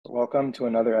Welcome to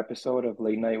another episode of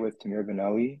Late Night with Tamir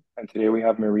Benelli. And today we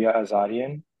have Maria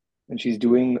Azadian, and she's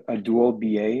doing a dual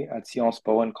BA at Sciences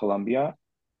Po in Colombia.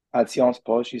 At Sciences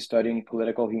Po, she's studying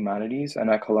political humanities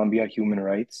and at Columbia, human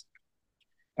rights.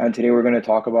 And today we're going to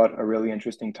talk about a really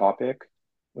interesting topic,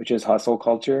 which is hustle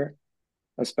culture,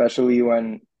 especially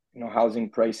when, housing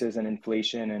prices and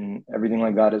inflation and everything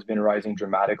like that has been rising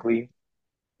dramatically.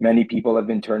 Many people have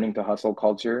been turning to hustle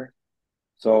culture.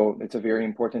 So it's a very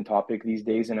important topic these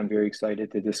days, and I'm very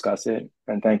excited to discuss it.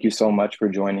 And thank you so much for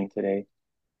joining today.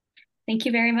 Thank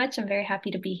you very much. I'm very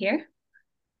happy to be here.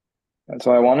 And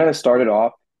so I wanted to start it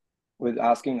off with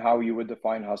asking how you would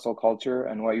define hustle culture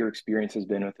and what your experience has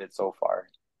been with it so far.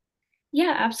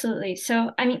 Yeah, absolutely.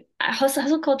 So, I mean,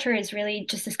 hustle culture is really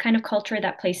just this kind of culture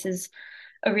that places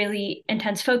a really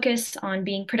intense focus on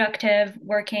being productive,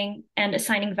 working, and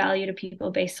assigning value to people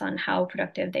based on how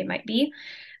productive they might be,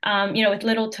 with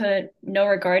little to no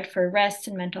regard for rest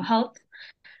and mental health.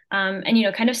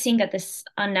 Kind of seeing that this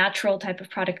unnatural type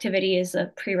of productivity is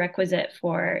a prerequisite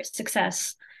for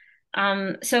success.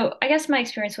 So I guess my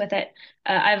experience with it,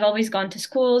 I've always gone to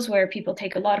schools where people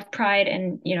take a lot of pride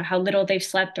in, how little they've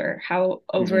slept or how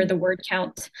over Hmm. the word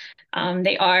count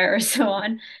they are or so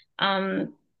on.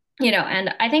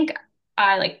 And I think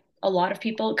I like a lot of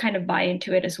people kind of buy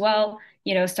into it as well,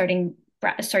 starting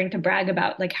to brag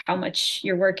about like how much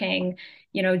you're working,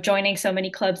 joining so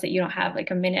many clubs that you don't have like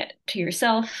a minute to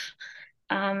yourself.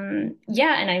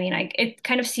 Yeah, and I mean, it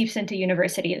kind of seeps into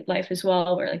university life as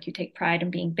well, where like you take pride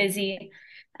in being busy.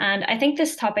 And I think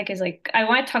this topic is like, I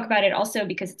want to talk about it also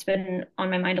because it's been on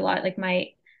my mind a lot. Like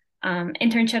my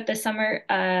internship this summer,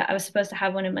 I was supposed to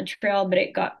have one in Montreal, but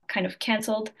it got kind of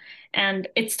canceled. And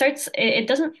it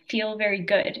doesn't feel very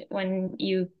good when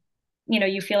you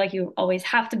feel like you always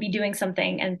have to be doing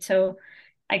something. And so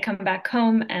I come back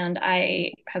home and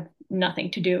I have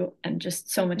nothing to do and just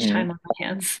so much Hmm. time on my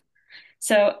hands.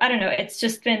 So I don't know. It's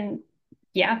just been,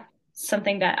 yeah,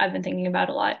 something that I've been thinking about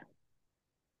a lot.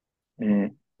 Hmm.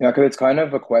 Yeah, because it's kind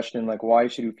of a question like, why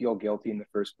should you feel guilty in the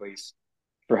first place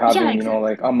for Yeah, having,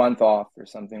 like exactly. a month off or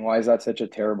something? Why is that such a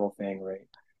terrible thing, right?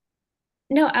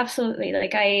 No, absolutely.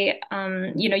 Like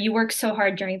you work so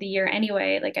hard during the year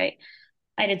anyway.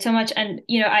 I did so much and,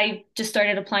 I just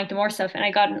started applying to more stuff and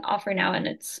I got an offer now and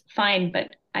it's fine,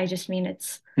 but I just mean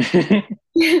it's,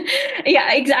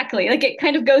 yeah, exactly. Like it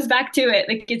kind of goes back to it.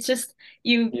 Like it's just,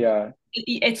 you, Yeah,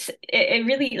 it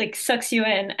really like sucks you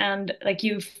in and like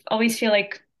you always feel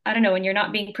like, I don't know, when you're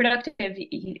not being productive,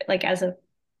 like I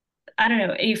don't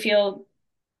know, you feel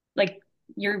like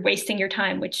you're wasting your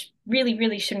time, which really,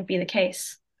 really shouldn't be the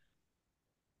case.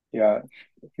 yeah.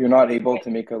 If you're not able to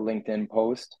make a LinkedIn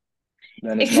post,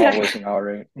 then it's not Exactly. working out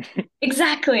right.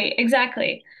 Exactly.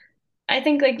 Exactly. I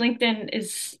think like LinkedIn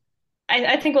is,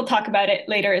 I think we'll talk about it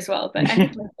later as well, but I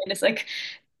think LinkedIn is like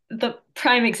the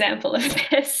prime example of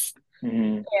this.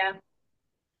 Hmm. Yeah.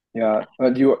 Yeah.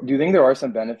 Do you think there are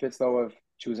some benefits though of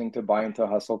choosing to buy into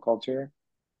hustle culture?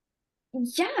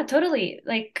 Yeah, totally.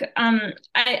 Like,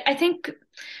 I think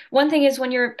one thing is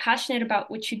when you're passionate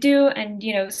about what you do and,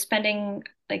 spending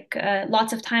like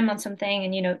lots of time on something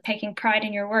and, taking pride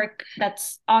in your work,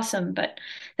 that's awesome. But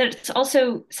that it's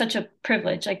also such a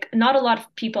privilege. Like, not a lot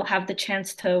of people have the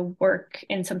chance to work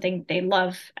in something they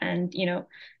love and,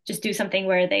 just do something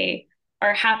where they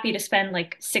are happy to spend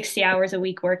like 60 hours a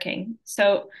week working.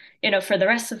 So, for the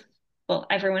rest of, well,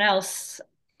 everyone else,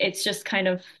 it's just kind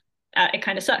of it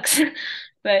kind of sucks.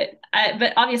 But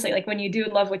obviously, like when you do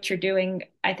love what you're doing,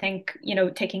 I think,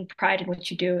 taking pride in what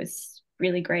you do is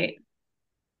really great.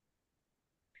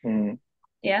 Hmm.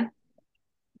 Yeah.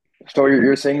 So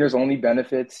you're saying there's only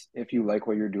benefits if you like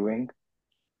what you're doing?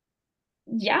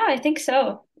 Yeah, I think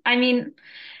so. I mean,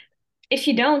 if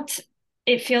you don't,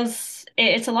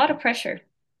 it's a lot of pressure.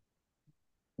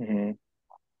 Hmm.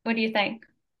 What do you think?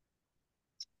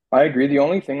 I agree. The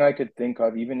only thing I could think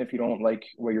of, even if you don't like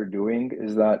what you're doing,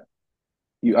 is that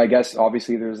I guess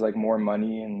obviously there's like more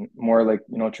money and more like,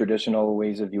 traditional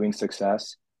ways of viewing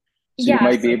success. So you Yeah,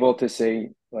 might be able absolutely. to say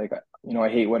like, I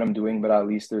hate what I'm doing, but at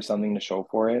least there's something to show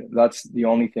for it. That's the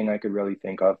only thing I could really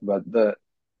think of, but the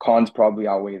cons probably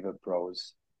outweigh the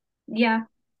pros. Yeah,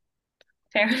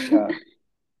 fair. Yeah.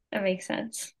 That makes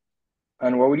sense.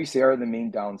 And what would you say are the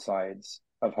main downsides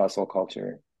of hustle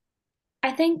culture?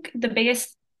 I think the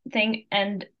biggest thing,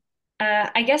 and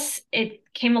I guess it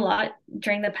came a lot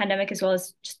during the pandemic as well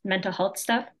as just mental health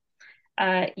stuff.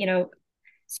 Uh, you know,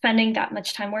 Spending that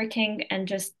much time working and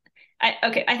just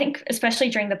I think especially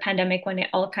during the pandemic when it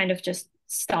all kind of just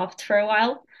stopped for a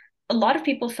while, a lot of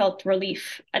people felt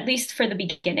relief, at least for the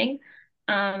beginning,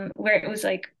 where it was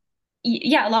like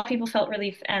yeah, a lot of people felt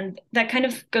relief, and that kind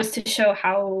of goes to show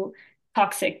how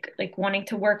toxic like wanting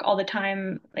to work all the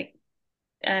time like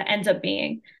ends up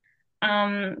being.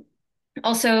 Um,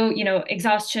 Also,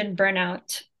 exhaustion,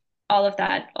 burnout, all of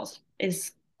that also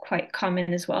is quite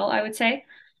common as well, I would say.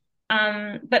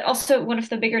 But also one of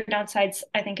the bigger downsides,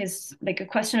 I think, is like a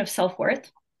question of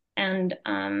self-worth. And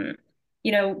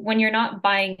when you're not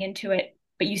buying into it,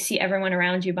 but you see everyone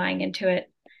around you buying into it,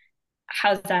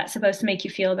 how's that supposed to make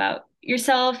you feel about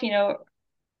yourself?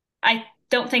 I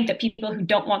don't think that people who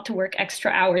don't want to work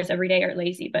extra hours every day are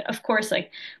lazy, but of course,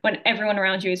 like when everyone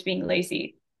around you is being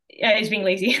lazy,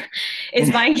 is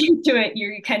buying into it,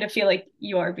 you kind of feel like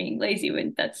you are being lazy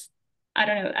when I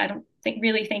don't know, I don't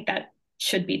really think that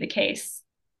should be the case.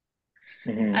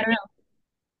 I Hmm. don't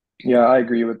Yeah, I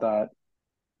agree with that.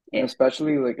 And know.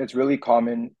 especially like it's really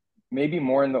common, maybe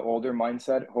more in the older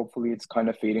mindset. Hopefully it's kind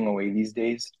of fading away these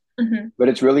days. Mhm. But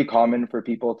it's really common for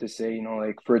people to say,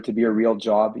 like for it to be a real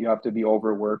job, you have to be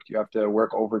overworked, you have to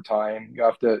work overtime, you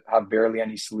have to have barely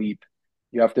any sleep,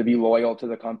 you have to be loyal to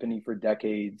the company for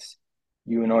decades.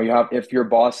 You have, if your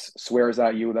boss swears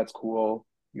at you, that's cool.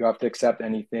 You have to accept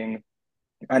anything.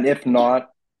 And if not,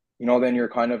 then you're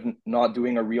kind of not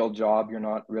doing a real job. You're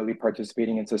not really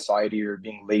participating in society. You're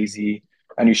being lazy.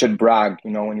 And you should brag,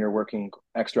 when you're working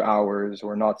extra hours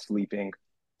or not sleeping.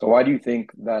 So why do you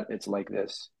think that it's like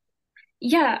this?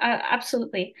 Yeah,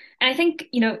 absolutely. And I think,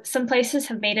 some places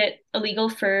have made it illegal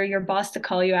for your boss to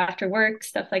call you after work,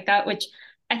 stuff like that, which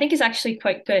I think is actually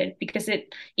quite good because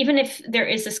even if there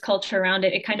is this culture around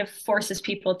it, it kind of forces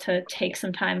people to take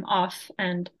some time off.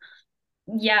 And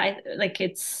yeah,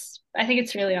 I think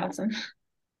it's really awesome.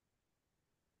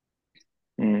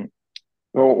 Mm.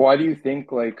 Well, why do you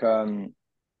think like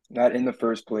that in the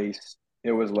first place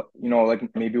it was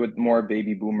like maybe with more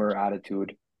baby boomer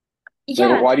attitude? Like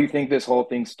Yeah, why do you think this whole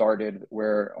thing started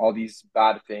where all these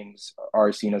bad things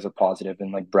are seen as a positive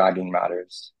and like bragging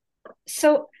matters?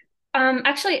 so,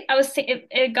 actually,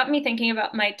 it got me thinking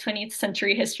about my 20th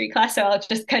century history class. So I'll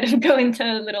just kind of go into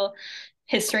a little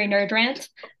history nerd rant.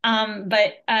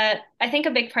 But I think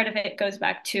a big part of it goes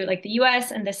back to like the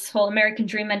US and this whole American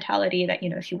dream mentality that,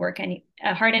 if you work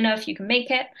hard enough, you can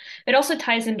make it. It also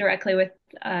ties in directly with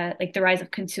like the rise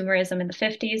of consumerism in the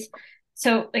 50s.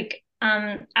 So like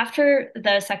after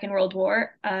the Second World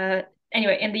War,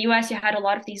 anyway, in the US, you had a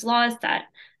lot of these laws that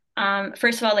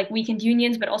first of all, like weakened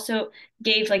unions, but also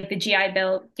gave like the GI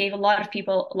Bill gave a lot of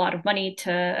people a lot of money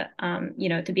to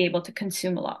be able to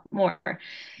consume a lot more.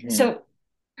 Mm. So,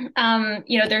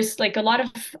 there's like a lot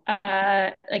of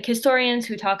like historians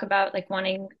who talk about like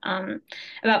wanting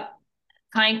about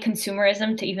tying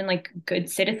consumerism to even like good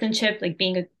citizenship, like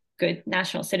being a good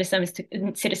national citizen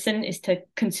is to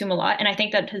consume a lot. And I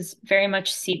think that has very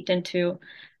much seeped into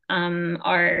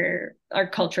our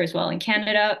culture as well in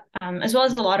Canada, as well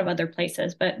as a lot of other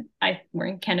places. But we're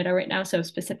in Canada right now, so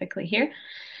specifically here.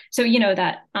 So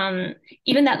that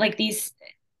even that like these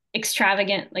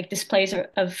extravagant like displays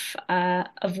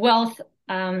of wealth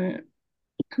um,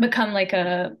 become like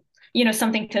a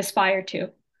something to aspire to.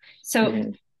 So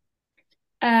Mhm.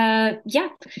 yeah.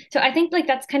 So I think like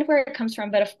that's kind of where it comes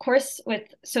from. But of course, with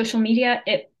social media,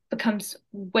 it becomes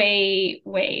way,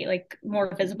 way like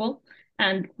more visible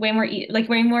and way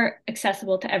more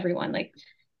accessible to everyone. Like,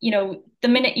 the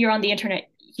minute you're on the internet,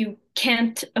 you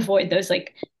can't avoid those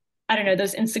like, I don't know,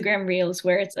 those Instagram reels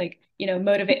where it's like,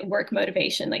 work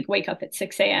motivation, like wake up at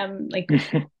 6 a.m., like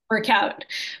work out,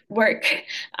 work,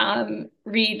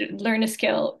 learn a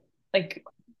skill, like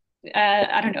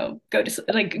I don't know,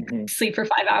 like Mhm. sleep for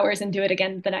 5 hours and do it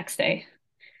again the next day.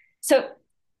 So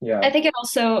I Yeah. think it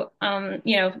also,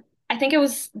 I think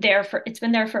it's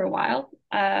been there for a while.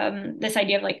 This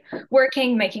idea of like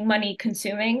working, making money,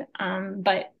 consuming,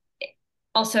 but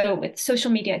also with social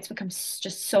media, it's become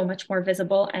just so much more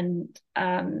visible and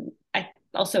I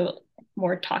also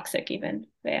more toxic even.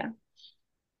 But yeah.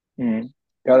 Mhm.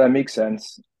 Yeah, that makes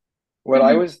sense. What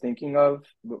I Mhm. was thinking of,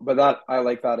 but that I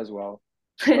like that as well.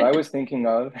 What I was thinking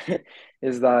of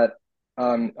is that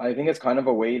I think it's kind of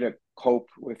a way to cope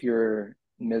with your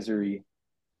misery.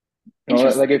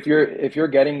 Like Interesting. if you're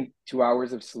getting 2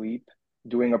 hours of sleep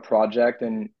doing a project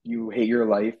and you hate your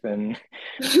life and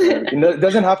it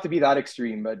doesn't have to be that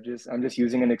extreme, but just I'm just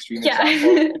using an extreme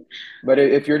example. Yeah. But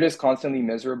if you're just constantly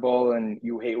miserable and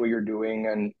you hate what you're doing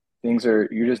and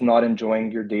you're just not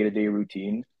enjoying your day-to-day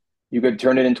routine, you could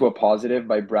turn it into a positive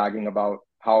by bragging about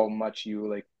how much you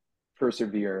like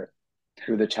persevere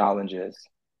through the challenges.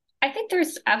 I think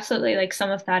there's absolutely like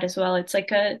some of that as well. It's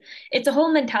a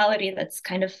whole mentality that's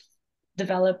kind of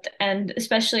developed and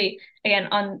especially again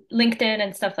on LinkedIn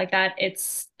and stuff like that,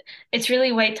 it's really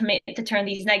a way to make to turn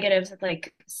these negatives of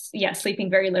like yeah, sleeping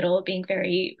very little, being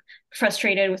very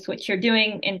frustrated with what you're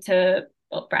doing into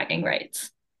well, bragging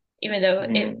rights, even though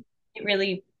Hmm. it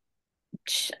really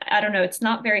I don't know, it's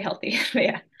not very healthy. But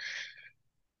yeah.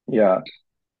 Yeah.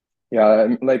 Yeah,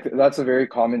 and, like that's a very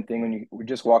common thing when you we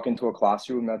just walk into a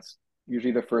classroom. That's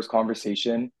usually the first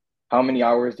conversation. How many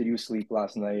hours did you sleep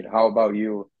last night? How about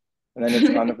you? And then it's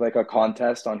kind of like a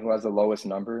contest on who has the lowest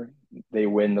number. They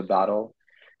win the battle.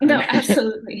 And No,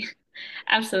 absolutely.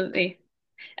 Absolutely.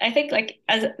 I think like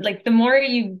as like the more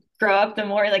you grow up, the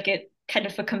more like it kind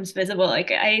of becomes visible.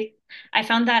 Like I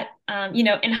found that you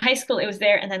know, in high school it was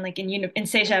there and then like in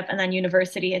CEGEP and then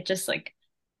university it just like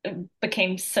it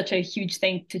became such a huge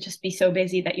thing to just be so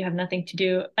busy that you have nothing to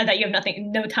do, that you have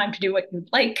nothing no time to do what you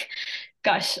like.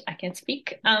 Gosh, I can't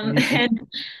speak. And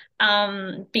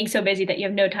being so busy that you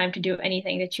have no time to do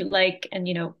anything that you like and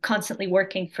you know, constantly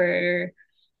working for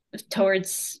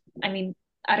towards, I mean,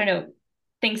 I don't know,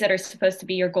 things that are supposed to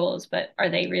be your goals, but are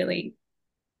they really?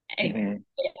 Anyway. Mhm.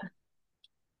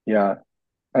 Yeah.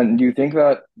 And do you think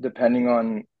that depending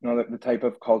on, the type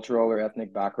of cultural or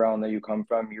ethnic background that you come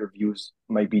from, your views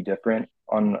might be different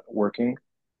on working?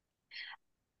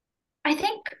 I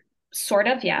think sort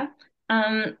of, yeah.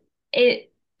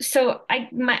 It so I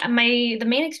my the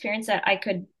main experience that I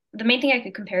could the main thing I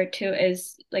could compare it to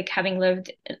is like having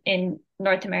lived in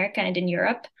North America and in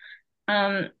Europe.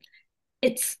 Um,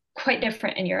 it's quite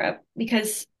different in Europe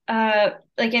because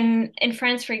like in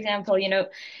France, for example, you know,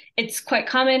 it's quite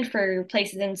common for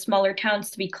places in smaller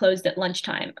towns to be closed at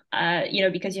lunchtime. You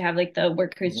know, because you have like the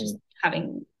workers just Hmm.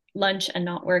 having lunch and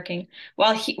not working.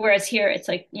 Whereas here it's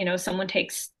like, you know, someone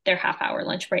takes their half-hour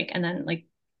lunch break and then like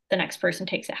the next person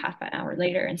takes it half an hour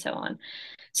later and so on.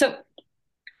 So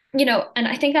you know, and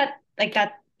I think that like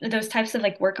that those types of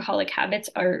like workaholic habits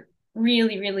are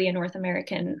really, really a North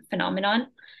American phenomenon.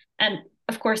 And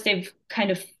of course they've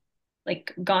kind of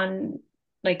like gone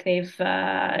like they've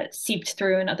seeped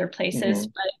through in other places,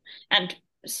 Hmm. but and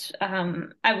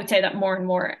I would say that more and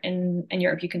more in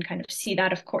Europe you can kind of see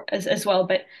that of course as well.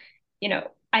 But you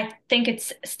know, I think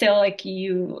it's still like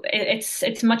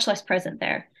it's much less present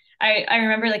there. I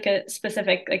remember like a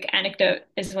specific like anecdote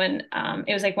is when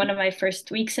it was like one of my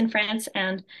first weeks in France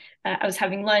and I was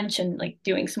having lunch and like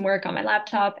doing some work on my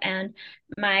laptop and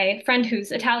my friend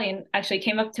who's Italian actually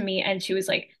came up to me and she was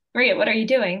like, Maria, what are you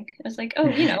doing? I was like, oh,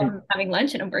 you know, I'm having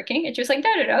lunch and I'm working. And she was like,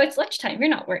 no, no, no, it's lunchtime. You're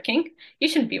not working. You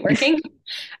shouldn't be working.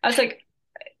 I was like,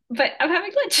 but I'm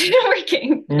having lunch and I'm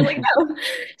working. I was like, no.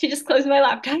 She just closed my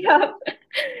laptop up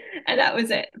and that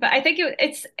was it. But I think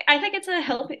it's a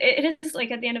healthy it is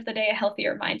like at the end of the day a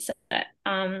healthier mindset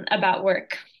about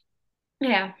work.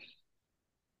 Yeah.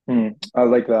 Hmm. I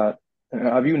like that.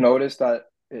 Have you noticed that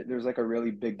there's like a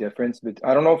really big difference? But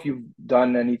I don't know if you've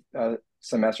done any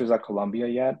semesters at Columbia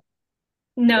yet,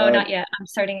 No, but not yet. I'm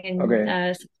starting in okay.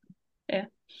 yeah,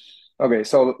 Okay,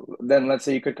 so then let's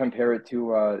say you could compare it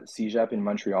to CEGEP in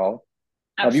Montreal.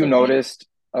 Have you absolutely. noticed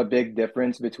a big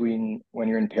difference between when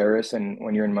you're in Paris and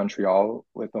when you're in Montreal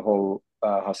with the whole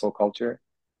hustle culture?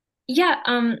 Yeah,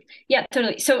 yeah,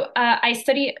 totally. So I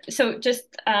study so just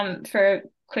for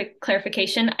quick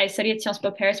clarification, I study at Sciences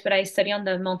Po Paris, but I study on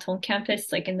the Menton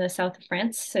campus, like in the south of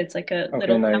France. So it's like a Okay,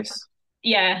 little town. nice.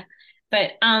 Yeah.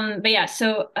 But yeah,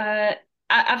 so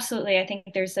absolutely I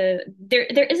think there is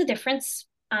a difference.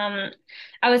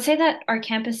 I would say that our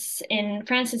campus in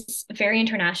France is very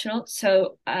international.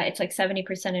 So it's like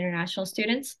 70% international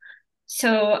students.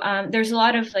 So there's a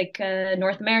lot of like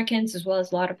North Americans as well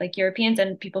as a lot of like Europeans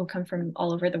and people who come from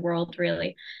all over the world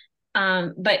really.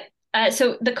 But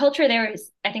so the culture there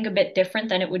is I think a bit different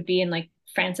than it would be in like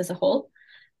France as a whole.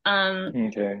 Um,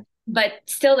 Okay. but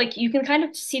still like you can kind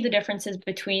of see the differences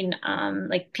between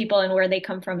like people and where they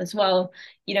come from as well.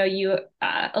 You know, you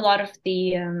a lot of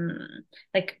the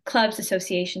like clubs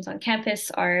associations on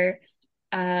campus are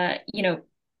you know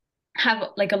have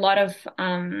like a lot of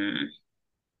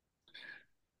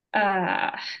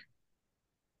I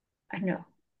don't know.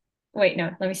 Wait,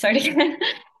 no, let me start again.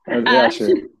 Yeah, uh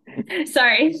sure.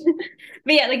 sorry.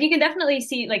 But yeah, like you can definitely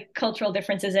see like cultural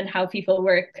differences in how people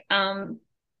work.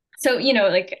 So you know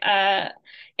like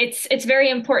it's very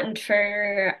important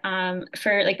for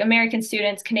like American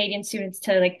students, Canadian students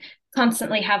to like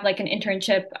constantly have like an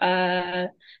internship,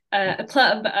 a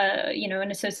club, you know,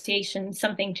 an association,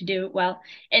 something to do. Well,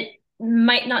 it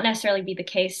might not necessarily be the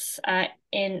case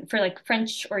in for like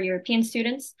French or European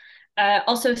students.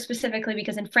 Also specifically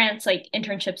because in France, like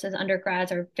internships as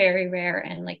undergrads are very rare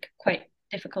and like quite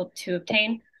difficult to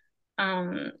obtain.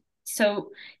 Um,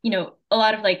 so, you know, a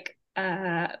lot of like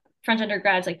French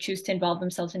undergrads like choose to involve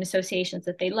themselves in associations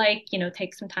that they like,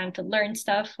 take some time to learn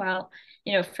stuff, while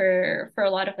for a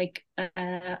lot of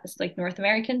like North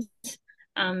Americans,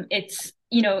 it's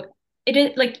it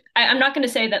is like I'm not going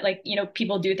to say that like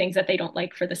people do things that they don't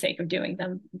like for the sake of doing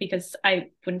them, because I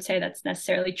wouldn't say that's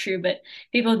necessarily true, but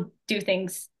people do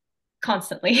things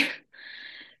constantly.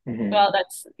 Hmm. Well,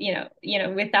 that's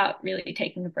without really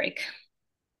taking a break.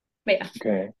 But yeah,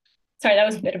 Okay. sorry, that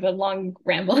was a bit of a long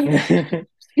rambling.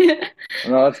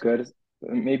 No, that's good.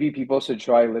 Maybe people should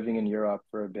try living in Europe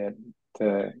for a bit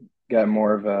to get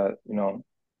more of a,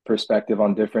 perspective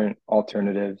on different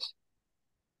alternatives.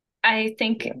 Yeah. I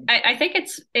think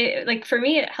like for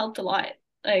me it helped a lot.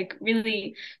 Like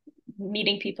really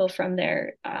meeting people from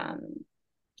there,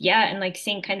 yeah, and like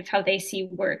seeing kind of how they see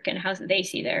work and how they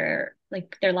see their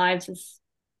lives is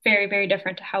very, very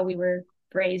different to how we were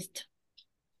raised.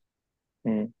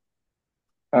 Mm.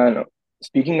 And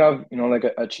speaking of, like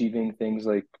achieving things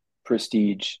like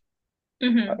prestige,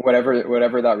 Hmm.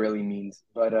 whatever that really means.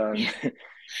 But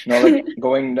like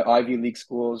going to Ivy League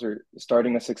schools or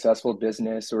starting a successful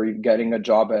business or getting a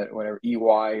job at whatever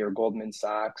EY or Goldman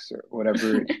Sachs or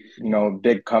whatever,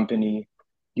 big company.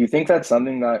 Do you think that's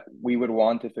something that we would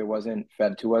want if it wasn't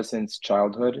fed to us since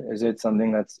childhood? Is it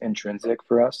something that's intrinsic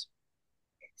for us?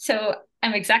 So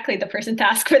I'm exactly the person to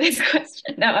ask for this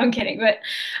question. No, I'm kidding. But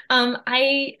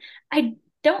I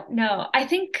don't know.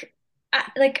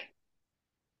 Like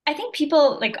I think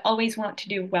people like always want to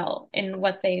do well in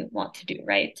what they want to do,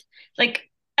 right? Like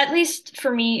at least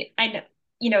for me, I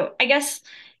guess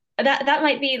that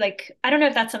might be like I don't know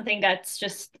if that's something that's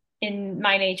just in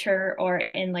my nature or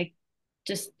in like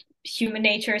just human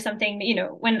nature or something.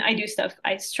 When I do stuff,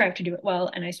 I strive to do it well,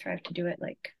 and I strive to do it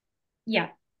like yeah,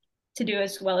 to do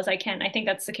as well as I can. I think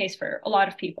that's the case for a lot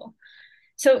of people.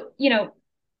 So,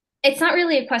 it's not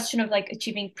really a question of like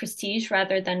achieving prestige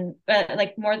rather than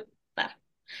like uh,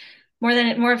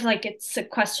 more of like it's a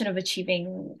question of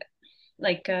achieving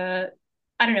like I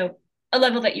don't know, a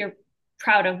level that you're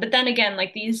proud of. But then again,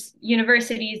 like these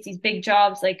universities, these big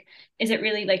jobs, like is it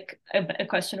really like a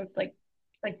question of like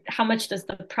how much does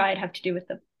the pride have to do with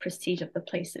the prestige of the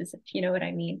places, if you know what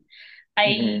I mean? I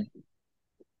Hmm.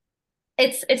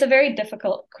 It's a very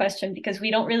difficult question because we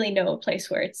don't really know a place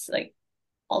where it's like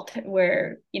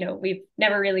where we've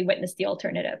never really witnessed the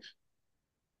alternative,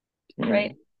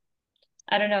 right? Hmm.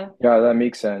 I don't know. Yeah, that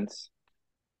makes sense.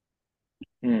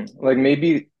 Like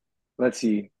maybe, let's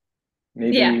see,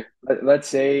 Yeah, let's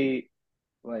say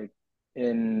like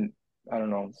in, I don't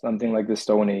know, something like the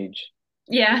Stone Age.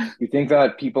 yeah. You think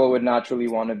that people would naturally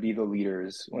want to be the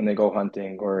leaders when they go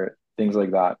hunting or things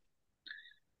like that?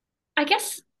 I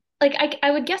guess like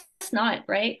I would guess not,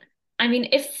 right? I mean,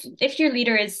 if your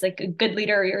leader is like a good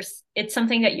leader, or it's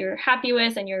something that you're happy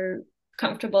with and you're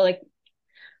comfortable, like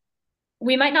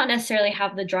we might not necessarily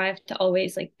have the drive to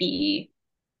always like be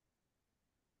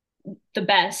the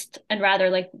best, and rather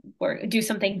like work, do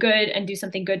something good and do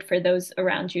something good for those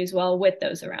around you as well, with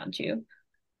those around you.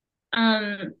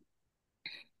 Um,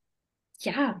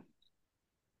 yeah,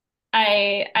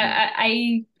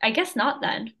 Mm. I guess not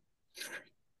then.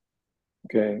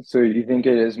 Okay, so you think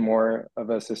it is more of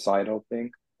a societal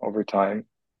thing over time?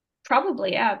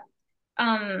 Probably, yeah.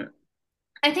 Um,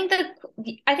 I think that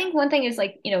I think one thing is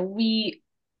like, we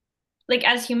like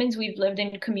as humans we've lived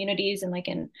in communities and like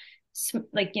in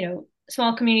like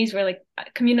small communities where like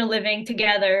communal living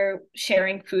together,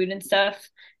 sharing food and stuff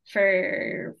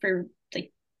for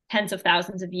like tens of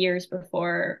thousands of years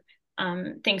before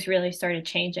things really started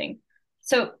changing.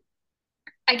 So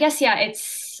I guess yeah,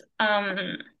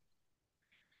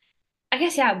 I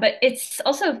guess yeah, but it's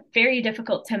also very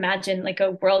difficult to imagine like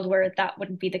a world where that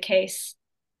wouldn't be the case.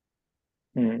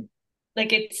 Hmm.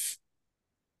 Like it's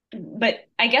but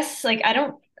I guess like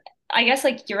I guess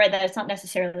like you're right that it's not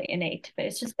necessarily innate, but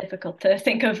it's just difficult to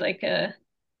think of like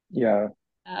Yeah,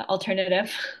 a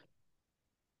alternative.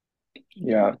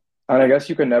 yeah. And I guess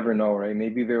you could never know, right?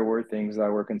 Maybe there were things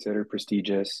that were considered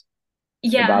prestigious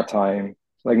at Yeah. that time.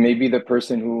 Like maybe the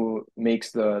person who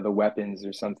makes the weapons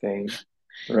or something,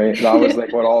 right? That was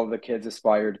like what all the kids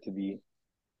aspired to be.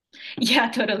 Yeah,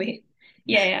 totally.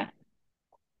 Yeah, yeah.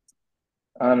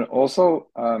 And also,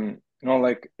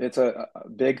 like it's a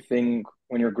big thing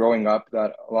when you're growing up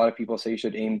that a lot of people say you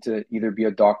should aim to either be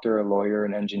a doctor, a lawyer,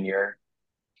 an engineer,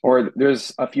 or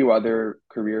there's a few other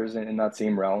careers in that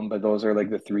same realm, but those are like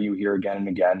the three you hear again and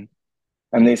again.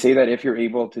 And they say that if you're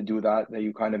able to do that, that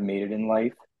you kind of made it in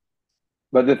life.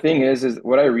 But the thing is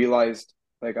what I realized,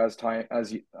 like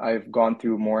I've gone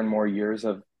through more and more years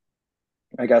of,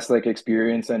 I guess, like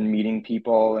experience and meeting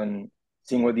people and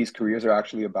seeing what these careers are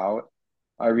actually about.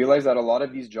 I realized that a lot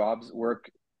of these jobs work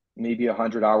maybe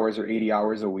 100 hours or 80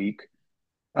 hours a week,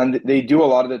 and they do a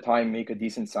lot of the time make a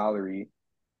decent salary,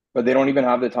 but they don't even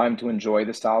have the time to enjoy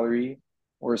the salary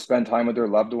or spend time with their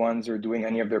loved ones or doing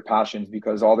any of their passions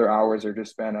because all their hours are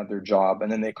just spent at their job,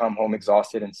 and then they come home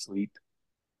exhausted and sleep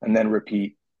and then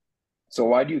repeat. So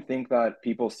why do you think that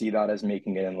people see that as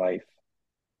making it in life?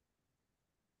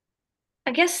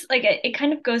 I guess like it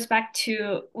kind of goes back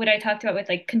to what I talked about with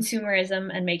like consumerism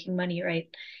and making money, right?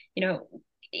 You know,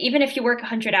 even if you work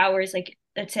 100 hours, like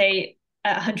let's say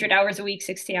 100 hours a week,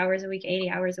 60 hours a week, 80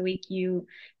 hours a week, you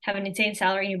have an insane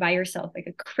salary and you buy yourself like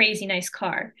a crazy nice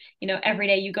car. You know, every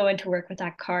day you go into work with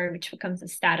that car, which becomes a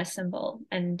status symbol.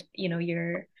 And, you know,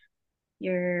 you're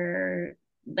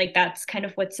like that's kind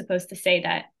of what's supposed to say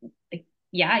that like,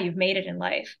 yeah, you've made it in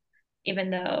life, even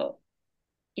though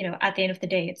at the end of the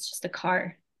day, it's just a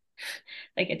car.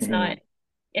 Like it's not,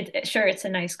 Hmm. sure, it's a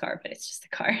nice car, but it's just a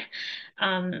car.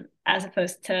 As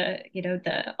opposed to,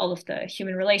 the all of the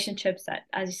human relationships that,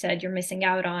 as you said, you're missing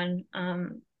out on.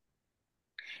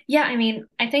 Yeah, I mean,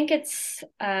 I think it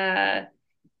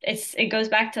goes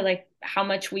back to like how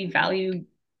much we value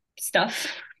stuff,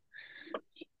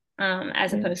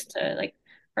 as Hmm. opposed to like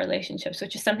relationships,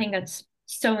 which is something that's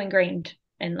so ingrained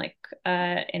in like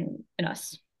in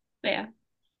us. But yeah.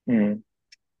 Hmm.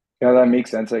 Yeah, that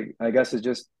makes sense. I guess it's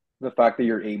just the fact that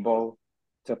you're able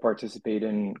to participate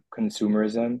in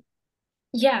consumerism.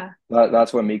 Yeah.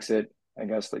 That's what makes it, I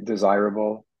guess, like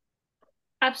desirable.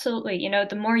 Absolutely.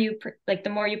 The more the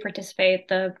more you participate,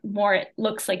 the more it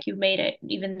looks like you've made it,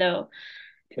 even though,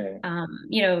 Okay. um,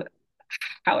 you know,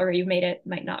 however you made it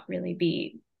might not really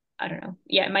be, I don't know.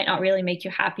 Yeah, it might not really make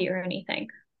you happy or anything.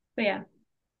 But yeah.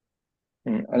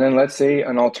 And then let's say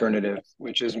an alternative,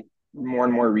 which is more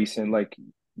and more recent, like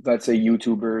let's say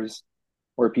YouTubers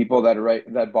or people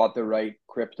that bought the right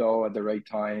crypto at the right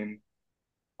time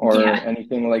or Yeah.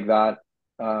 anything like that.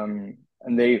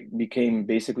 And they became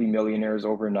basically millionaires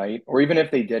overnight, or even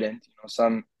if they didn't,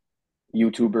 some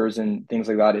YouTubers and things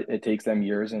like that, it takes them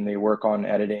years and they work on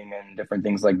editing and different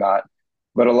things like that.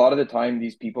 But a lot of the time,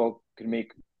 these people can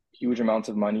make huge amounts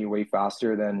of money way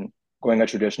faster than going a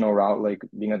traditional route, like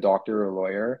being a doctor or a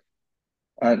lawyer.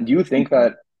 Do you think Mhm.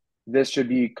 that this should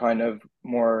be kind of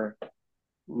more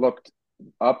looked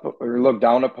up or looked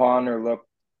down upon or looked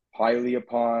highly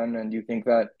upon? And do you think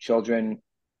that children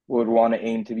would want to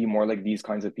aim to be more like these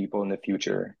kinds of people in the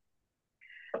future?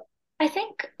 I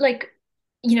think like,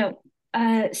 you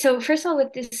know, so first of all,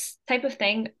 with this type of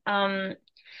thing,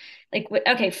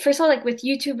 okay, first of all, like with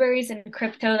YouTubers and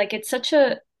crypto, like it's such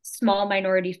a small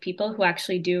minority of people who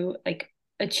actually do like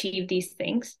achieve these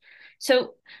things.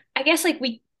 So I guess like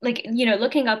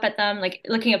looking up at them, like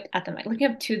looking up at them, like looking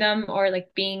up to them, or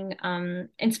like being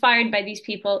inspired by these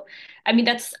people. I mean,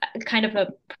 that's kind of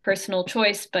a personal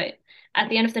choice, but at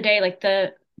the end of the day, like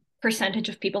the percentage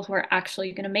of people who are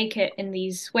actually going to make it in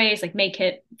these ways, like make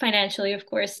it financially, of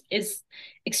course, is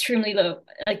extremely low.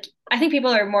 Like I think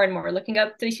people are more and more looking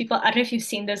up to these people. I don't know if you've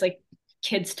seen those like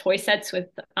kids toy sets with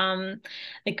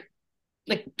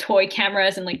like toy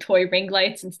cameras and like toy ring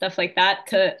lights and stuff like that.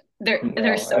 They're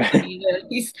No. so funny.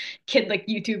 These kid like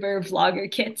YouTuber vlogger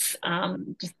kits,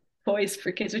 just toys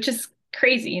for kids, which is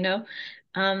crazy,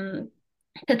 um,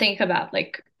 to think about.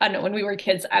 Like I don't know, when we were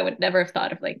kids, I would never have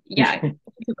thought of like, yeah,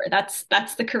 YouTuber,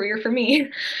 that's the career for me.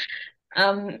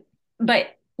 Um,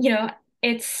 but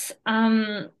it's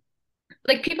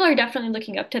like people are definitely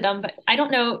looking up to them, but I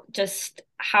don't know just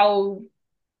how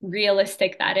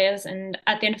realistic that is. And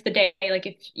at the end of the day, like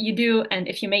if you do and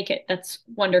if you make it, that's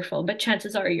wonderful. But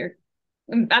chances are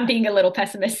I'm being a little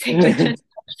pessimistic, but chances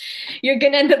are you're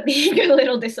gonna end up being a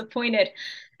little disappointed.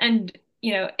 And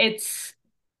it's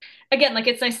again like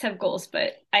it's nice to have goals,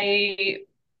 but I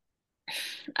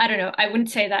don't know. I wouldn't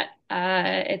say that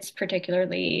it's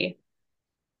particularly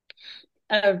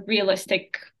a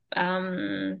realistic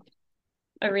um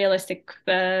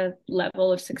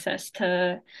level of success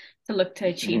to look to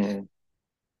achieve. Mhm.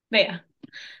 But yeah.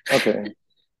 Okay.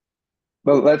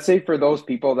 But let's say for those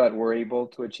people that were able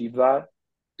to achieve that,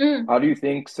 Mm, how do you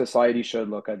think society should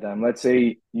look at them? Let's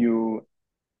say you,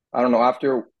 I don't know,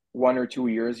 after 1 or 2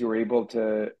 years, you were able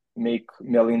to make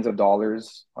millions of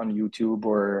dollars on YouTube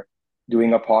or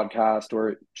doing a podcast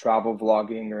or travel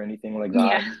vlogging or anything like that.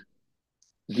 yeah.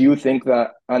 Do you think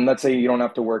that, and let's say you don't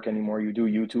have to work anymore, you do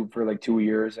YouTube for like 2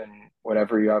 years and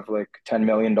whatever, you have like $10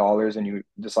 million and you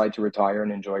decide to retire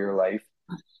and enjoy your life.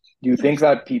 Do you think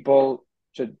that people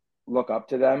should look up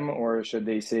to them or should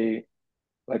they say,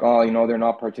 like, oh, they're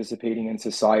not participating in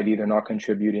society, they're not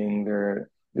contributing, they're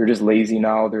just lazy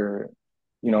now, they're,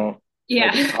 you know,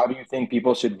 like, Yeah. how do you think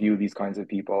people should view these kinds of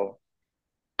people?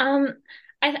 Um,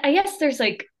 I guess there's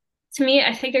like to me,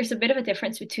 I think there's a bit of a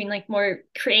difference between like more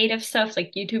creative stuff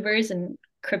like YouTubers and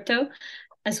crypto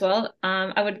as well.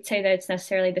 I would say that it's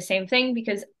necessarily the same thing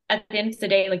because at the end of the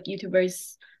day, like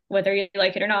YouTubers, whether you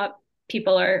like it or not,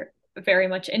 people are very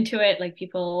much into it. Like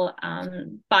people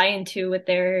buy into what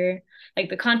they're like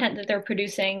the content that they're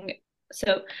producing.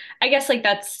 So I guess like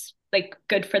that's like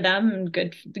good for them and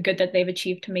good that they've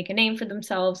achieved to make a name for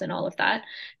themselves and all of that.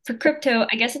 For crypto,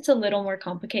 I guess it's a little more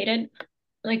complicated.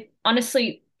 Like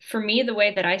honestly, for me, the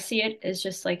way that I see it is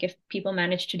just like if people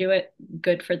manage to do it,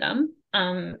 good for them.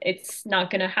 It's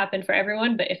not gonna happen for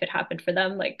everyone, but if it happened for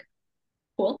them, like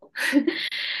cool.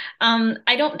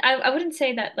 I wouldn't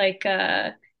say that like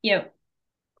you know,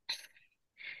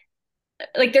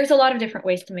 like there's a lot of different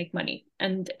ways to make money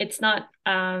and it's not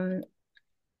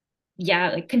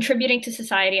yeah, like contributing to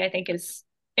society I think is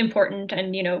important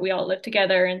and we all live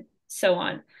together and so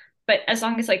on. But as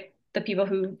long as like the people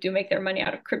who do make their money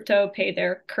out of crypto pay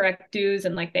their correct dues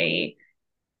and like they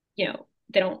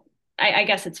don't I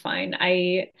guess it's fine.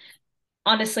 I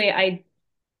honestly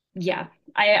yeah,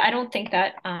 I don't think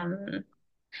that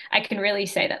I can really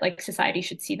say that like society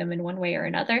should see them in one way or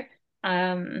another.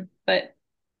 But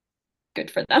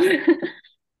good for them.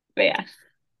 But yeah.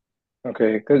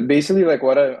 Okay, because basically, like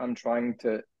I'm trying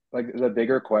to like the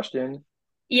bigger question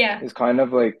Yeah. is kind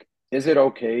of like, is it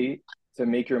okay to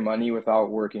make your money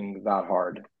without working that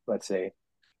hard? Let's say,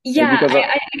 like Yeah, because I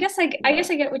yeah, guess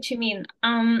I get what you mean.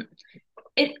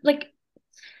 It like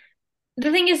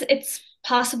the thing is it's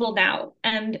possible now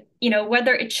and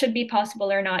whether it should be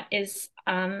possible or not is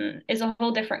a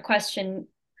whole different question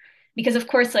because of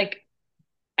course like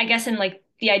I guess in like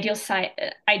the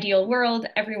ideal world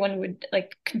everyone would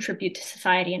like contribute to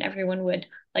society and everyone would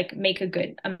like make a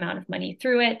good amount of money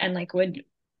through it and like would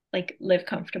like live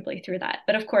comfortably through that.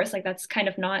 But of course like that's kind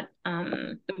of not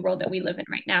the world that we live in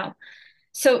right now.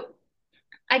 So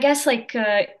I guess like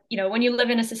when you live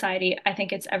in a society, I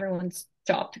think it's everyone's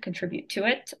job to contribute to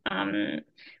it,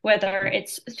 whether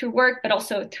it's through work, but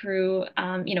also through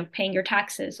paying your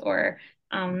taxes or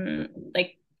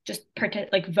like just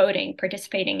like voting,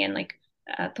 participating in like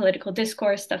political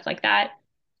discourse, stuff like that.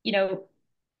 You know,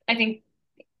 I think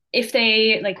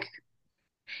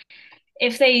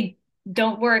if they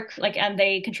don't work like and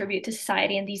they contribute to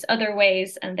society in these other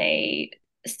ways and they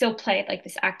still play like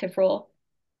this active role,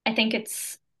 I think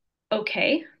it's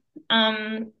okay.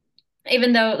 Um,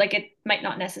 Even though like it might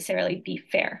not necessarily be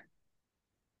fair.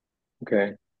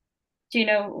 okay, Do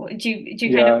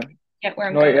you kind of yeah, get where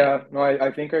I'm no, going? yeah, no,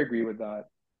 I think I agree with that.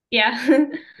 Yeah.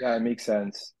 Yeah, it makes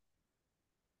sense.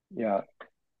 Yeah,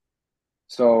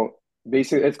 so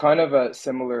basically, it's kind of a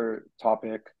similar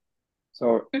topic.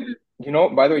 So,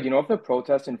 by the way, do you know if the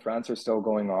protests in France are still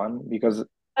going on? Because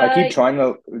I Uh, keep trying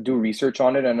to do research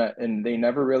on it, and they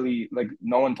never really like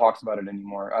no one talks about it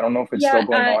anymore. I don't know if it's still yeah,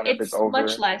 going on, if it's it's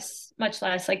much over. less, much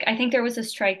less. Like I think there was a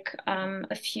strike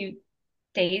a few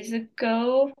days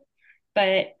ago,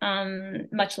 but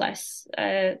much less.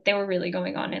 They were really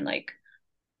going on in like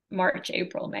March,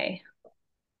 April, May.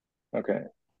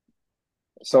 Okay.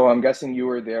 So I'm guessing you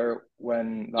were there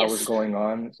when that was Yes. going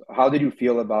on. How did you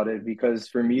feel about it? Because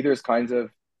for me, there's kinds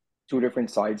of two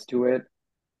different sides to it.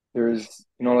 There's,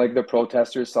 like the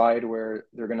protester side where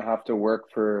they're gonna have to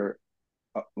work for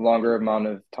a longer amount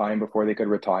of time before they could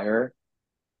retire.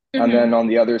 And Hmm. then on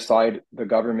the other side, the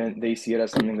government, they see it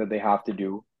as something that they have to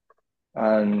do.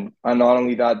 And not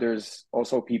only that, there's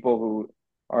also people who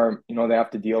are, they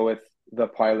have to deal with the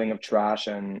piling of trash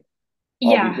and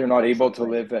Yeah, they're not able to absolutely.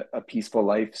 live a peaceful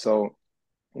life. So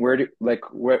what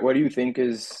do you think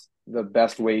is the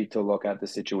best way to look at the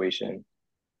situation?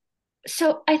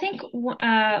 So I think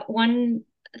one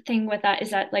thing with that is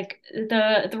that like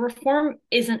the reform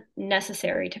isn't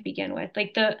necessary to begin with.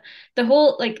 Like the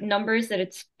whole like numbers that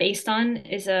it's based on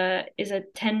is a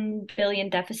 10 billion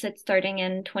deficit starting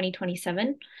in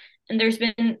 2027. And there's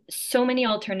been so many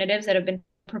alternatives that have been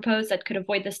proposed that could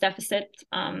avoid this deficit.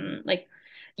 Like,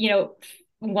 you know,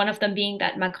 one of them being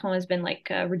that Macron has been like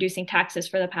reducing taxes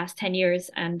for the past 10 years,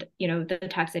 and the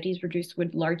tax that he's reduced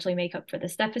would largely make up for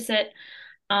this deficit.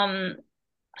 Um,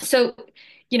 so,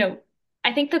 you know,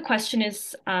 I think the question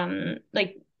is,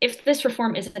 like, if this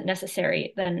reform isn't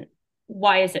necessary, then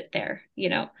why is it there?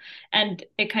 And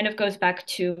it kind of goes back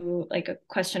to like a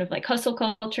question of like hustle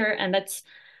culture, and that's,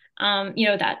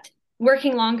 that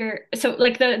working longer. So,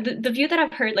 like the view that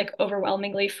I've heard like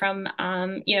overwhelmingly from,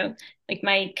 like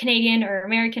my Canadian or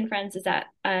American friends is that,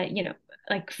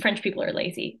 like French people are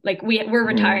lazy. Like we're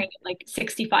retiring Hmm. at like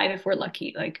 65 if we're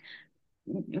lucky. Like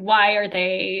why are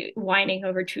they whining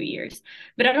over 2 years?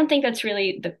 But I don't think that's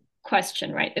really the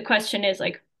question, right? The question is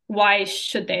like, why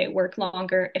should they work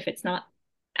longer if it's not?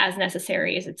 as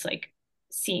necessary as it's like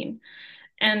seen.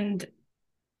 And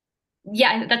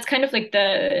yeah, that's kind of like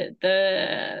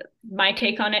the my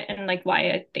take on it and like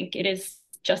why I think it is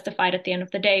justified at the end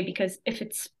of the day, because if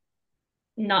it's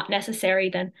not necessary,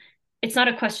 then it's not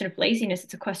a question of laziness.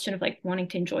 It's a question of like wanting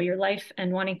to enjoy your life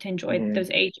and wanting to enjoy Hmm.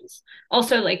 those ages.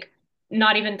 Also, like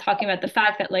not even talking about the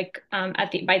fact that like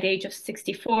at the by the age of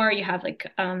 64, you have like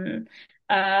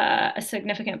a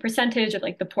significant percentage of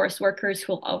like the poorest workers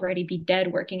who will already be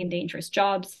dead working in dangerous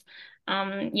jobs.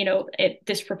 It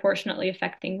disproportionately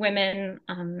affecting women,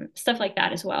 stuff like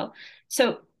that as well.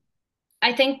 So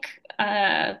I think,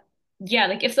 yeah,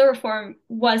 like if the reform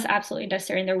was absolutely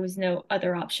necessary and there was no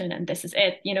other option and this is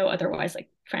it, otherwise like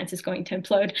France is going to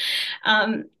implode.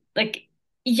 Um, like,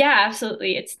 yeah,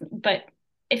 absolutely. But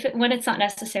when it's not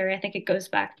necessary, I think it goes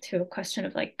back to a question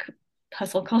of like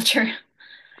hustle culture.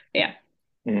 Yeah.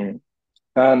 Hmm.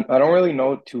 I don't really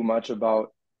know too much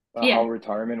about how Yeah.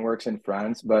 retirement works in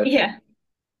France, but Yeah.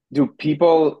 do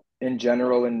people in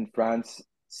general in France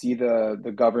see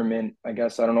the government, I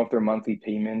guess, I don't know if they're monthly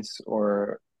payments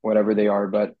or whatever they are,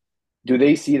 but do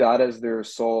they see that as their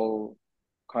sole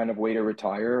kind of way to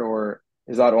retire, or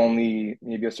is that only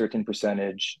maybe a certain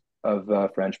percentage of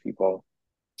French people?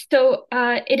 So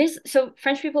it is so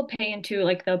French people pay into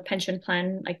like the pension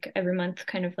plan like every month,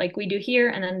 kind of like we do here,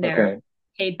 and then they're Okay.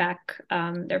 paid back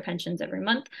their pensions every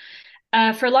month.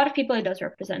 For a lot of people, it does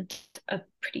represent a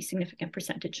pretty significant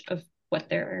percentage of what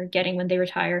they're getting when they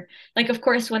retire. Like, of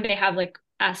course, when they have like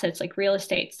assets like real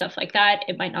estate, stuff like that,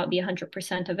 it might not be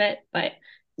 100% of it, but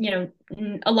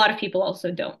a lot of people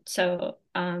also don't. So,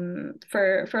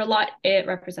 for a lot, it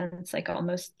represents like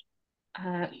almost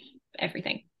uh,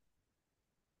 everything.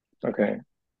 Okay.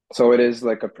 So it is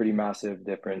like a pretty massive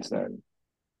difference then.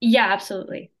 Yeah,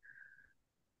 absolutely.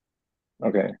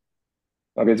 Okay.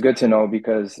 Okay, it's good to know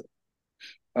because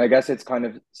I guess it's kind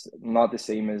of not the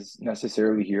same as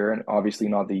necessarily here, and obviously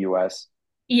not the US.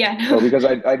 Yeah, So no. because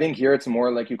I think here it's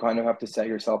more like you kind of have to set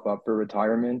yourself up for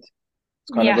retirement.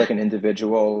 It's kind of Yeah. like an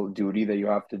individual duty that you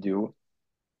have to do.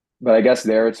 But I guess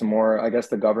there it's more, I guess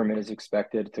the government is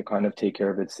expected to kind of take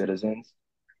care of its citizens.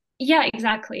 Yeah,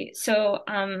 exactly. So,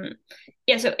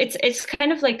 yeah, so it's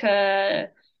kind of like a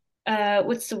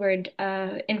what's the word?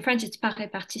 In French, it's par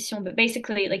répartition, but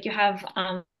basically, like you have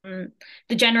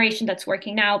the generation that's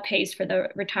working now pays for the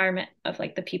retirement of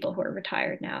like the people who are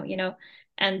retired now,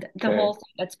 and the Okay. whole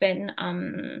thing that's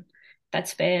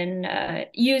been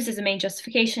used as a main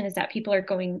justification is that people are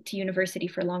going to university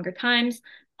for longer times.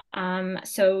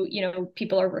 So,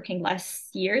 people are working less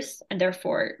years and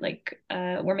therefore like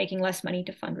we're making less money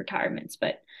to fund retirements.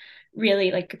 But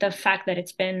really like the fact that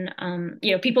it's been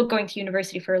people going to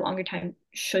university for a longer time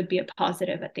should be a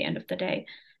positive at the end of the day.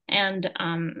 And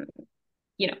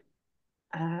you know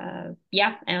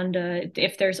yeah, and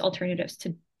if there's alternatives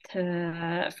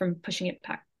to from pushing it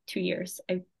back 2 years,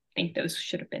 I think those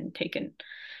should have been taken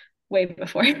way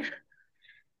before.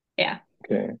 Yeah.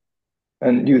 Okay.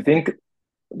 And do you think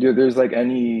there's like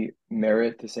any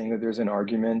merit to saying that there's an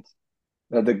argument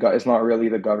that it's not really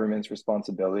the government's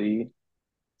responsibility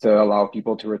to allow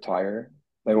people to retire?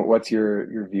 Like, what's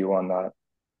your view on that?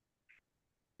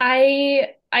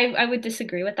 I would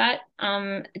disagree with that.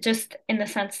 Just in the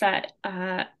sense that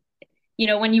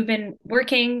when you've been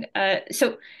working,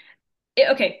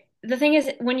 okay, the thing is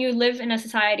when you live in a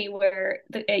society where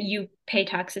you pay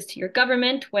taxes to your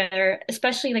government, where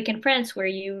especially like in France, where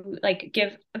you like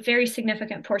give a very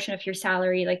significant portion of your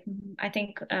salary, like I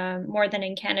think more than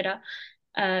in Canada,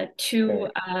 Okay. to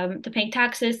paying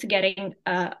taxes, to getting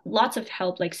lots of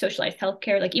help, like socialized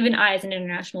healthcare. Like even I, as an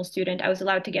international student, I was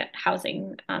allowed to get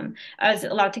housing. I was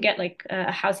allowed to get like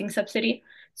a housing subsidy.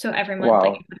 So every month,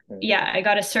 like Wow. Okay. yeah, I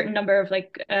got a certain number of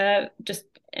like just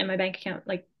in my bank account,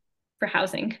 like for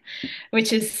housing,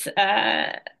 which is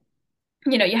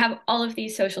you have all of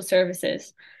these social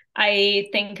services. I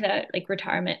think that like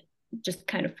retirement just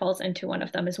kind of falls into one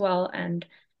of them as well. And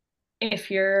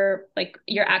if you're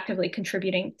actively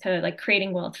contributing to like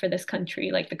creating wealth for this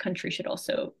country, like the country should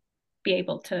also be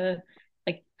able to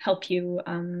like help you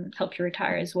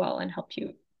retire as well and help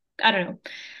you. I don't know.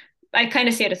 I kind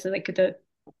of see it as like the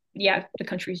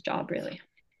country's job really.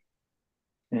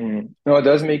 Mhm. No, it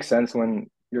does make sense when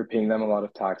you're paying them a lot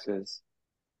of taxes,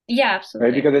 Yeah, right?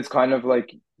 absolutely. Because it's kind of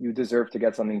like you deserve to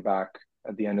get something back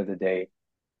at the end of the day.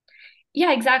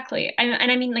 Yeah, exactly.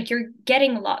 And I mean like you're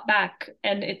getting a lot back,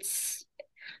 and it's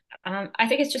I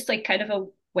think it's just like kind of a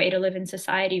way to live in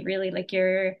society really. Like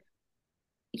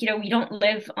we don't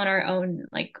live on our own,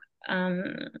 like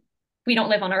um we don't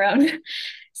live on our own.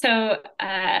 So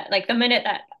like the minute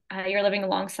that you're living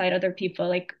alongside other people,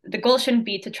 like the goal shouldn't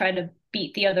be to try to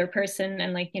beat the other person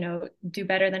and like, do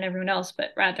better than everyone else,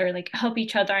 but rather like help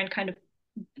each other and kind of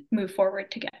move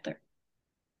forward together.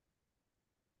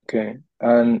 Okay.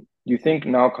 And you think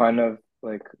now kind of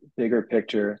like bigger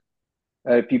picture,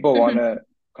 if people want Mhm. to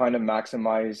kind of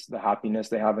maximize the happiness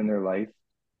they have in their life,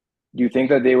 do you think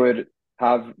that they would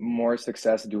have more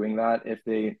success doing that if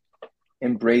they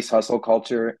embrace hustle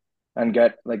culture and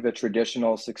get like the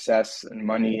traditional success and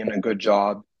money and a good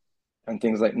job and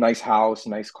things like nice house,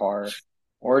 nice car?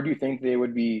 Or do you think they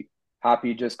would be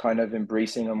happy just kind of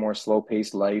embracing a more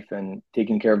slow-paced life and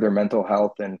taking care of their mental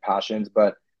health and passions,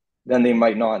 but then they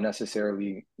might not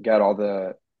necessarily get all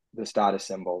the status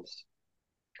symbols?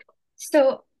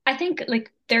 So I think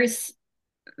like there's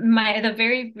the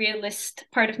very realist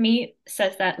part of me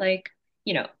says that like,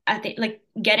 I think like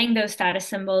getting those status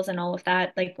symbols and all of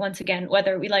that, like once again,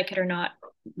 whether we like it or not,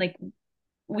 like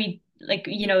we like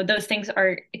those things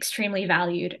are extremely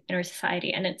valued in our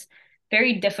society, and it's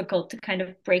very difficult to kind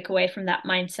of break away from that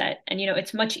mindset. And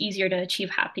it's much easier to achieve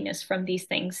happiness from these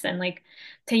things than like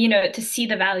to to see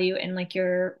the value in like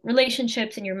your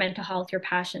relationships and your mental health, your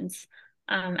passions,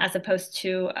 as opposed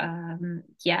to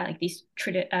yeah, like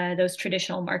those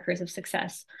traditional markers of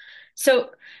success.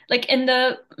 So like in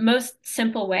the most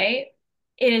simple way,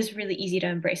 it is really easy to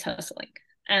embrace hustling,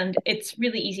 and it's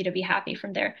really easy to be happy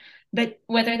from there. But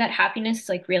whether that happiness is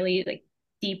like really like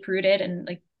deep rooted and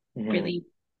like Hmm. really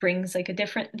brings like a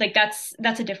different, like that's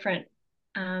a different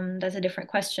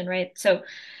question, right? So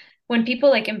when people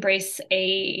like embrace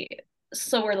a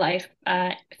slower life,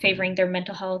 favoring their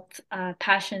mental health,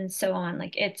 passions, so on,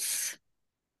 like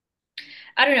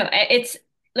I don't know, it's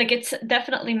like it's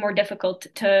definitely more difficult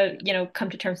to come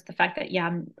to terms with the fact that yeah,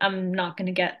 I'm not going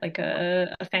to get like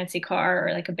a fancy car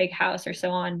or like a big house or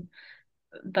so on,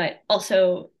 but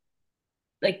also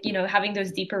like having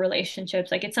those deeper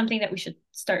relationships, like it's something that we should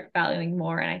start valuing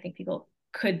more. And I think people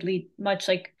could lead much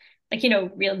like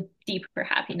real deeper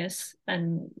happiness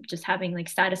than just having like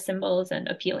status symbols and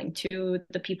appealing to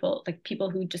the people, like people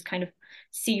who just kind of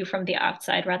see you from the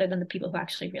outside rather than the people who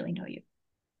actually really know you.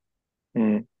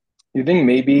 Mm. You think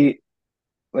maybe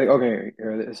like okay,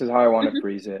 here, this is how I want to Hmm.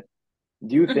 phrase it.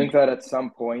 Do you think Hmm. that at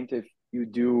some point, if you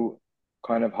do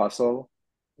kind of hustle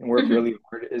and work Hmm. really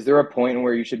hard, is there a point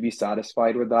where you should be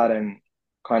satisfied with that and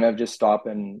kind of just stop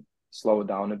and slow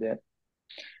down a bit?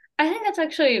 I think that's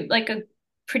actually like a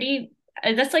pretty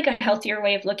that's like a healthier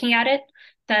way of looking at it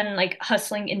than like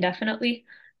hustling indefinitely.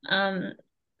 Um,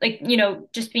 like,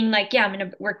 just being like, yeah, I'm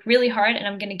gonna work really hard and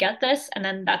I'm gonna get this, and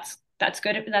then that's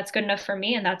good enough for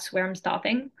me, and that's where I'm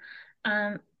stopping.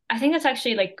 Um, I think that's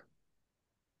actually like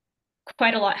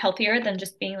quite a lot healthier than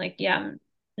just being like, yeah, I'm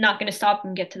not gonna stop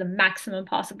and get to the maximum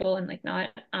possible and like not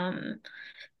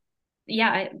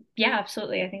yeah, yeah,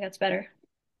 absolutely. I think that's better.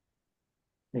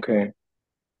 Okay.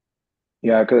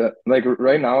 Yeah, 'cause like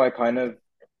right now I kind of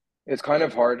it's kind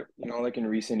of hard, like in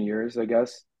recent years, I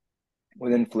guess,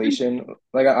 with inflation.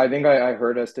 Like I think I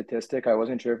heard a statistic, I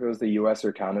wasn't sure if it was the US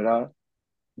or Canada,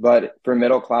 but for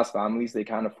middle class families, they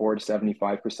can't afford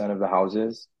 75% of the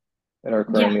houses that are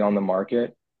Yeah. currently on the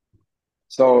market.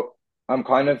 So I'm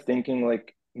kind of thinking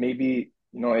like maybe,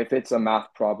 if it's a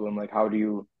math problem, like how do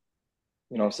you,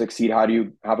 succeed? How do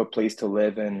you have a place to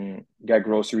live and get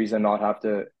groceries and not have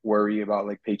to worry about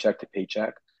like paycheck to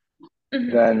paycheck?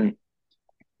 Hmm. Then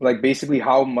like basically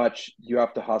how much do you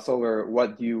have to hustle or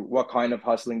what kind of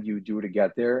hustling do you do to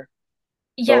get there?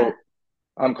 Yeah. So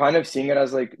I'm kind of seeing it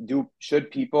as like,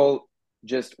 should people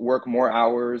just work more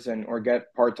hours and or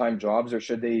get part-time jobs, or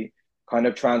should they kind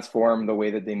of transform the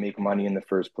way that they make money in the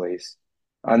first place?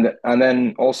 And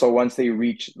then also once they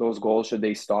reach those goals, should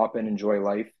they stop and enjoy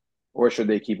life, or should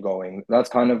they keep going? That's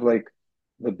kind of like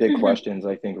the big Hmm. questions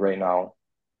I think right now.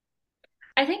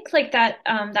 I think like that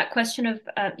question of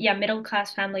yeah, middle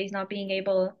class families not being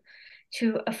able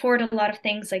to afford a lot of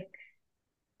things, like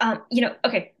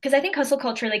okay, because I think hustle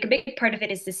culture, like a big part of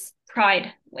it is this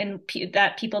pride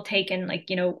that people take in like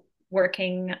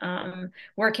working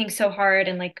so hard,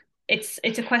 and like it's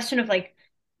a question of like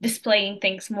displaying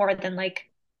things more than like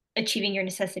achieving your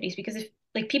necessities, because if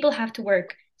like people have to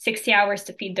work 60 hours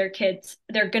to feed their kids,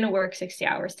 they're gonna work 60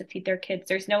 hours to feed their kids.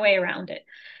 There's no way around it.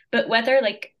 But whether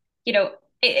like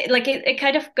it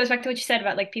kind of goes back to what you said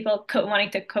about like people wanting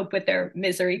to cope with their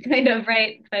misery kind of,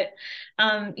 right? But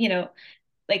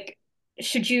like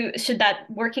should that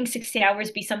working 60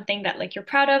 hours be something that like you're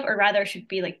proud of, or rather should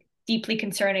be like deeply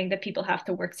concerning that people have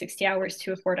to work 60 hours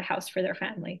to afford a house for their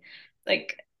family?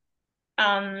 Like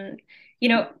um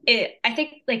I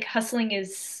think like hustling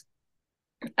is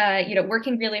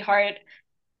working really hard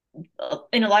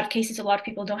in a lot of cases, a lot of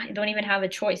people don't even have a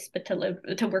choice but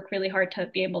to work really hard to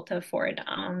be able to afford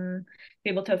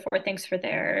things for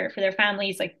their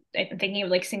families. Like I'm thinking of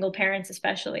like single parents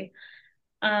especially.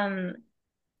 Um,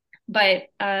 but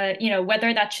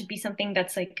whether that should be something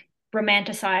that's like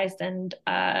romanticized and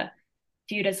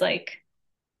viewed as like,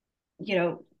 you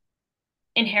know,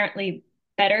 inherently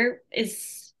better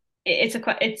is it's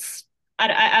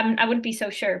I wouldn't be so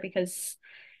sure because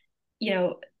you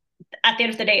know at the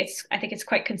end of the day it's I think it's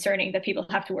quite concerning that people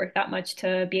have to work that much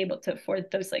to be able to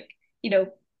afford those like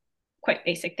quite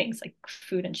basic things like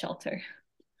food and shelter.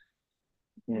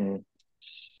 Mm.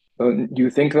 So do you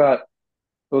think that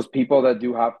those people that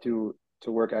do have to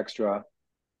work extra,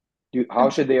 how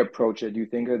should they approach it? Do you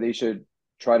think that they should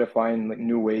try to find like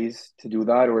new ways to do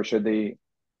that, or should they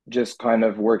just kind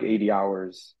of work 80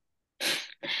 hours?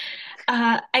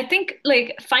 I think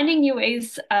like finding new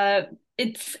ways,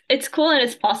 it's cool and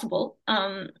it's possible.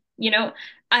 You know,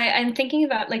 I'm thinking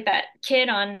about like that kid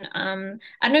on I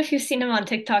don't know if you've seen him on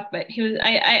TikTok, but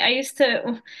I used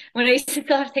to when I used to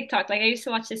still have TikTok, like I used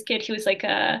to watch this kid. He was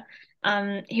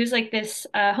like this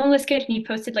homeless kid and he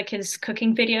posted like his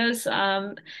cooking videos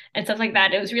and stuff like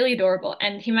that. Mm. It was really adorable.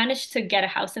 And he managed to get a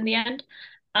house in the end.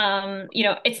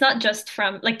 It's not just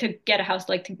from like to get a house,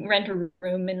 like to rent a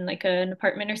room in like an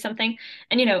apartment or something.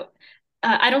 And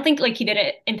I don't think like he did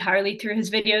it entirely through his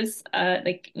videos.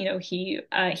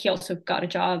 He also got a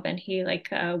job and he like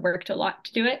worked a lot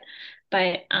to do it.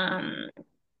 But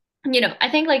I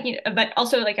think like but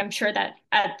also like I'm sure that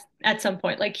at some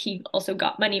point like he also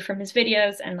got money from his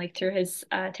videos and like through his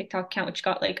TikTok account, which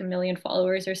got like 1 million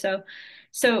followers or so.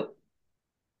 So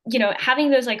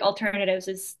having those like alternatives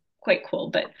is quite cool.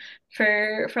 But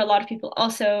for a lot of people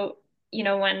also,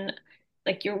 when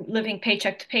like you're living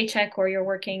paycheck to paycheck or you're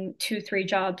working 2, 3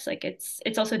 jobs, like it's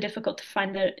also difficult to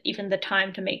find even the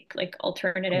time to make like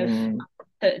alternative Mm.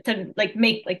 to like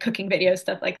make like cooking videos,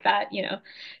 stuff like that,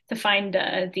 to find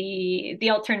the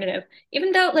alternative.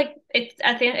 Even though like it's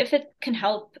at the end, if it can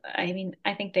help, I mean,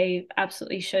 I think they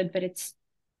absolutely should, but it's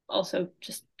also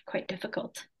just quite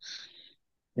difficult.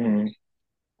 Mm.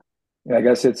 Yeah, I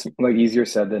guess it's like easier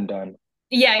said than done.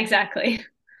 Yeah, exactly.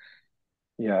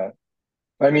 Yeah.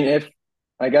 I mean,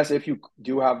 I guess if you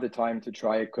do have the time to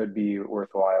try, it could be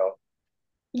worthwhile.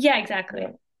 Yeah, Yeah. exactly.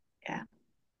 Yeah.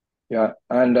 Yeah.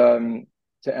 And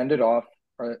to end it off,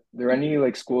 are there any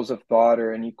like schools of thought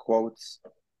or any quotes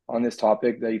on this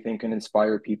topic that you think can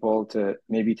inspire people to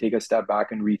maybe take a step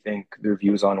back and rethink their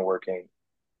views on working?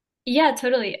 Yeah,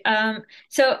 totally. I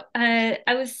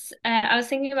was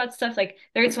thinking about stuff like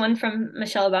there's one from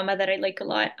Michelle Obama that I like a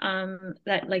lot.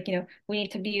 That like we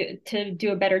need to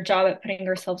do a better job at putting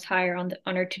ourselves higher on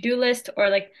our to-do list. Or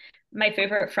like my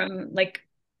favorite from like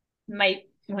my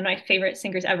one of my favorite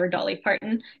singers ever, Dolly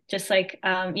Parton. Just like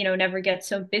never get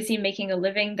so busy making a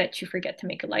living that you forget to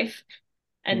make a life.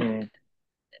 And Mm.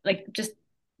 like just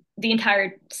the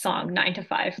entire song 9 to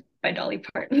 5 by Dolly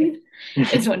Parton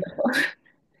is wonderful.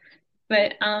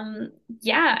 But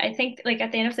yeah, I think like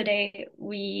at the end of the day,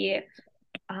 we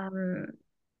um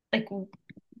like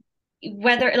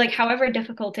whether like however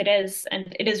difficult it is,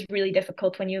 and it is really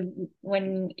difficult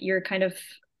when you're kind of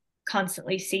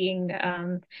constantly seeing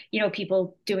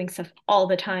people doing stuff all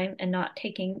the time and not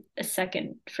taking a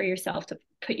second for yourself to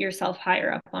put yourself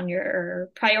higher up on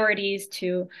your priorities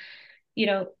to, you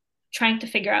know, trying to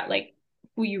figure out like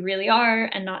who you really are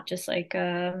and not just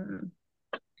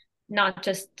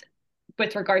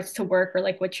with regards to work or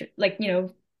like what you're like,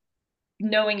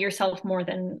 knowing yourself more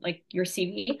than like your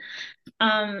CV.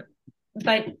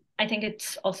 But I think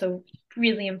it's also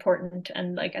really important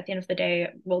and like at the end of the day,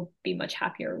 we'll be much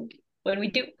happier when we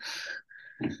do.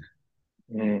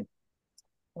 Mm.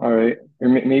 All right. Or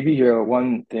maybe here,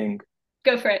 one thing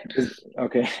Go for it. is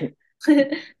okay.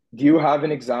 Do you have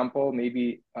an example?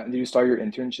 Maybe did you start your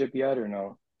internship yet or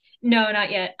no? No,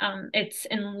 not yet. It's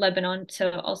in Lebanon, so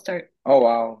I'll start Oh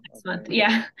wow. next month. Okay.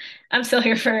 Yeah. I'm still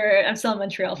in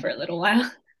Montreal for a little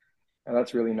while. Yeah,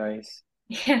 that's really nice.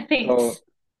 Yeah, thanks. So,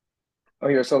 oh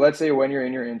here, so let's say when you're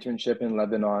in your internship in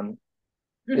Lebanon,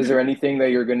 is there Mhm. anything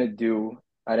that you're gonna do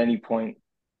at any point?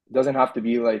 It doesn't have to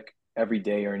be like every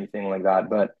day or anything like that,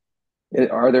 but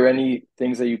are there any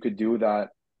things that you could do that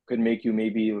could make you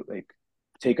maybe like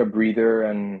take a breather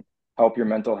and help your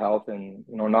mental health and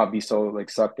not be so like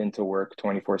sucked into work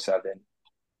 24/7?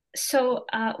 So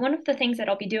one of the things that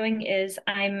I'll be doing is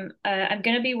I'm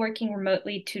going to be working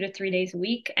remotely 2 to 3 days a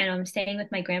week, and I'm staying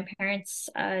with my grandparents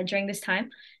during this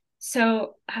time.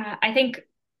 So I think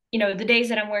the days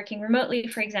that I'm working remotely,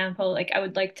 for example, like I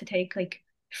would like to take like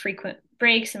frequent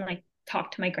breaks and like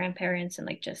talk to my grandparents and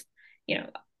like just you know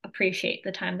appreciate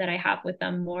the time that I have with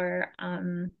them more.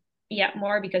 Yeah,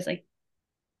 more because like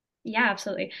yeah,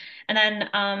 absolutely. And then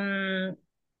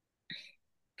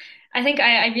I think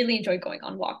I really enjoy going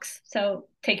on walks. So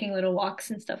taking little walks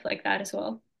and stuff like that as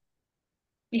well.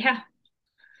 Yeah,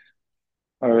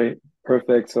 All right,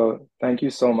 perfect. So thank you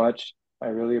so much. I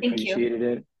really thank you. appreciated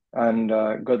it. And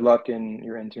good luck in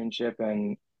your internship.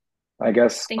 And I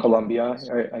guess Thank you so Colombia, much.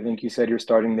 I think you said you're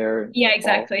starting there in Yeah, the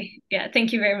fall. exactly. Yeah,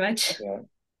 thank you very much. Yeah.